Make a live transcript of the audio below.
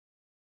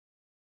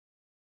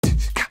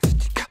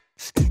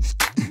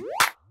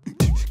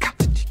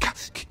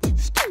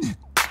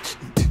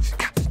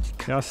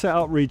Yeah, I set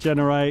up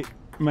Regenerate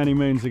many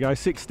moons ago,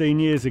 16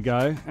 years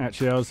ago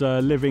actually. I was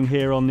living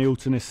here on the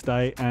Alton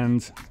estate,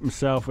 and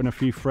myself and a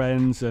few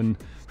friends and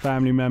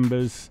family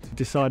members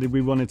decided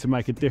we wanted to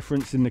make a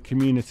difference in the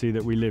community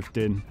that we lived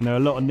in. And there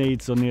were a lot of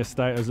needs on the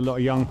estate. There was a lot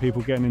of young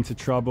people getting into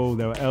trouble.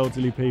 There were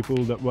elderly people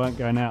that weren't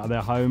going out of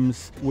their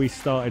homes. We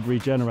started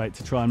Regenerate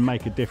to try and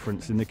make a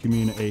difference in the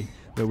community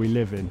that we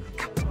live in.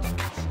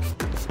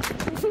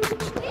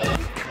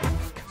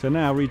 So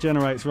now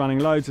Regenerate's running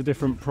loads of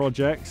different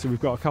projects. So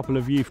we've got a couple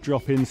of youth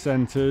drop-in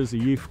centres, a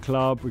youth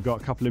club, we've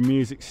got a couple of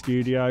music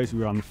studios,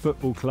 we run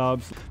football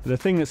clubs. But the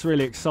thing that's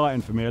really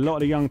exciting for me, a lot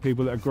of the young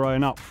people that are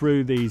growing up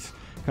through these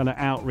kind of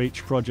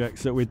outreach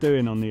projects that we're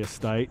doing on the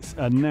estates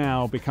are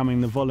now becoming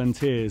the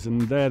volunteers,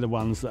 and they're the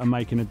ones that are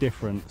making a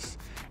difference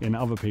in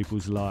other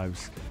people's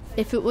lives.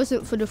 If it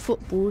wasn't for the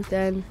football,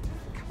 then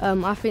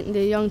I think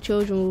the young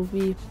children will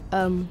be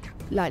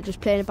like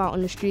just playing about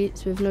on the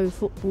streets with no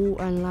football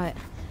and like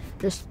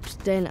just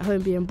staying at home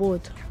being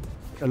bored.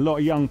 A lot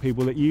of young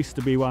people that used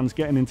to be ones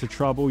getting into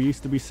trouble,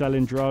 used to be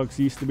selling drugs,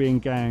 used to be in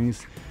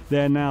gangs,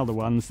 they're now the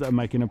ones that are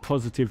making a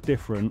positive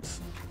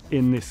difference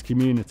in this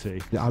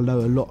community. I know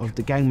a lot of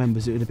the gang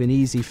members, it would have been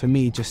easy for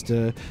me just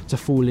to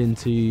fall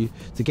into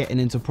getting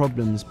into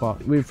problems,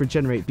 but with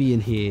Regenerate being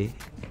here,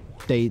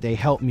 they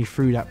helped me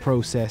through that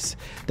process.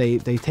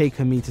 They've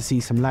taken me to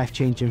see some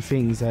life-changing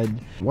things, and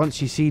once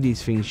you see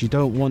these things, you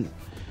don't want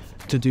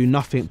to do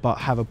nothing but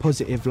have a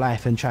positive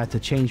life and try to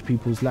change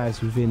people's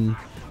lives within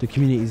the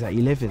communities that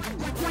you live in.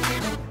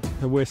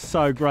 We're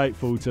so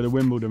grateful to the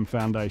Wimbledon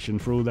Foundation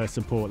for all their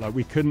support. Like,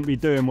 we couldn't be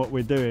doing what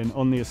we're doing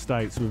on the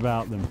estates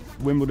without them.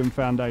 Wimbledon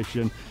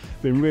Foundation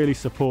been really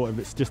supportive.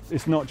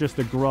 It's not just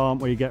a grant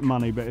where you get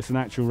money, but it's an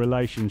actual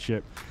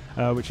relationship,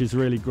 which is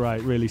really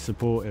great, really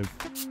supportive.